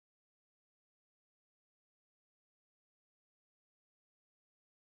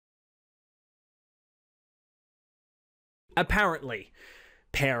Apparently,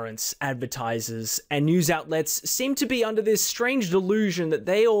 parents, advertisers, and news outlets seem to be under this strange delusion that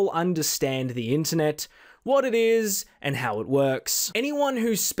they all understand the internet, what it is, and how it works. Anyone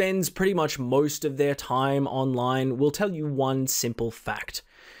who spends pretty much most of their time online will tell you one simple fact.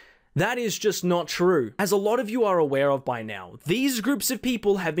 That is just not true. As a lot of you are aware of by now, these groups of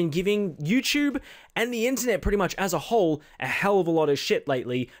people have been giving YouTube and the internet pretty much as a whole a hell of a lot of shit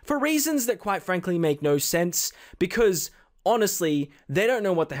lately for reasons that quite frankly make no sense, because honestly, they don't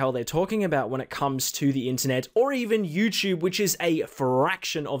know what the hell they're talking about when it comes to the internet, or even YouTube, which is a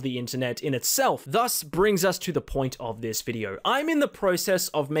fraction of the internet in itself. Thus brings us to the point of this video. I'm in the process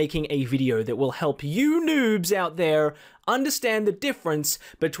of making a video that will help you noobs out there understand the difference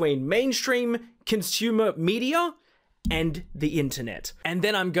between mainstream consumer media and the internet. And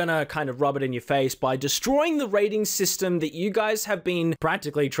then I'm gonna kind of rub it in your face by destroying the rating system that you guys have been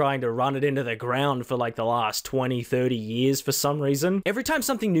practically trying to run it into the ground for like the last 20, 30 years for some reason. Every time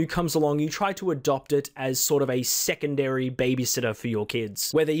something new comes along, you try to adopt it as sort of a secondary babysitter for your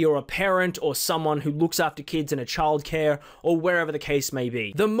kids. Whether you're a parent or someone who looks after kids in a childcare or wherever the case may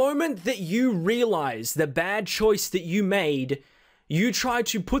be. The moment that you realize the bad choice that you made, you try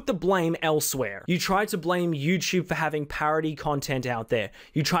to put the blame elsewhere. You try to blame YouTube for having parody content out there.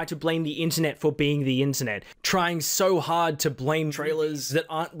 You try to blame the internet for being the internet. Trying so hard to blame trailers that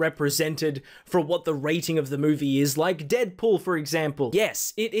aren't represented for what the rating of the movie is, like Deadpool, for example.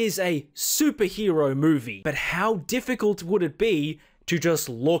 Yes, it is a superhero movie, but how difficult would it be to just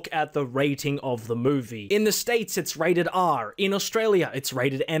look at the rating of the movie? In the States, it's rated R. In Australia, it's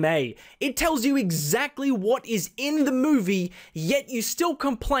rated MA. It tells you exactly what is in the movie, yet you still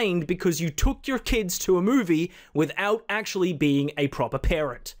complained because you took your kids to a movie without actually being a proper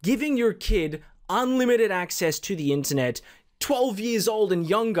parent. Giving your kid unlimited access to the internet, 12 years old and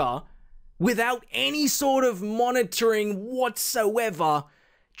younger, without any sort of monitoring whatsoever,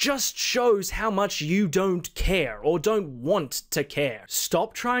 just shows how much you don't care or don't want to care.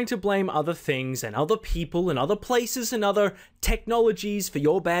 Stop trying to blame other things and other people and other places and other technologies for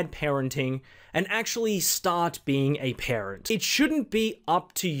your bad parenting and actually start being a parent. It shouldn't be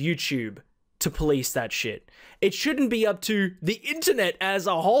up to YouTube to police that shit. It shouldn't be up to the internet as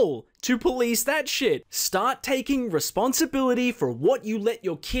a whole to police that shit. Start taking responsibility for what you let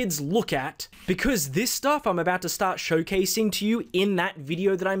your kids look at, because this stuff I'm about to start showcasing to you in that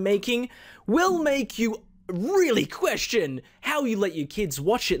video that I'm making will make you really question how you let your kids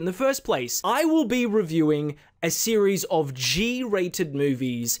watch it in the first place. I will be reviewing a series of G-rated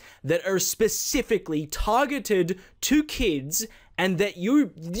movies that are specifically targeted to kids and that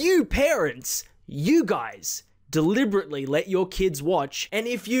you parents, you guys, deliberately let your kids watch. And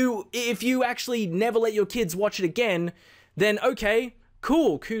if you actually never let your kids watch it again, then okay,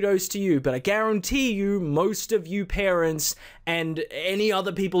 cool, kudos to you. But I guarantee you, most of you parents and any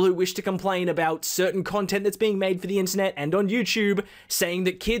other people who wish to complain about certain content that's being made for the internet and on YouTube, saying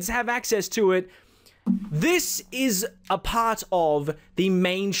that kids have access to it, this is a part of the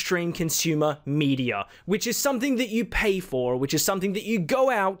mainstream consumer media, which is something that you pay for, which is something that you go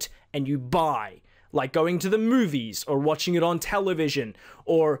out and you buy. Like going to the movies, or watching it on television,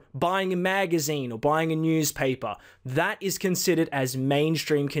 or buying a magazine, or buying a newspaper. That is considered as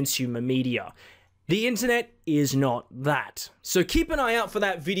mainstream consumer media. The internet is not that. So keep an eye out for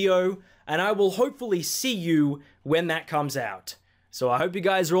that video, and I will hopefully see you when that comes out. So I hope you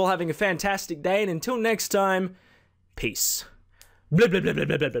guys are all having a fantastic day, and until next time, peace. Blah, blah, blah, blah,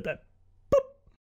 blah, blah, blah.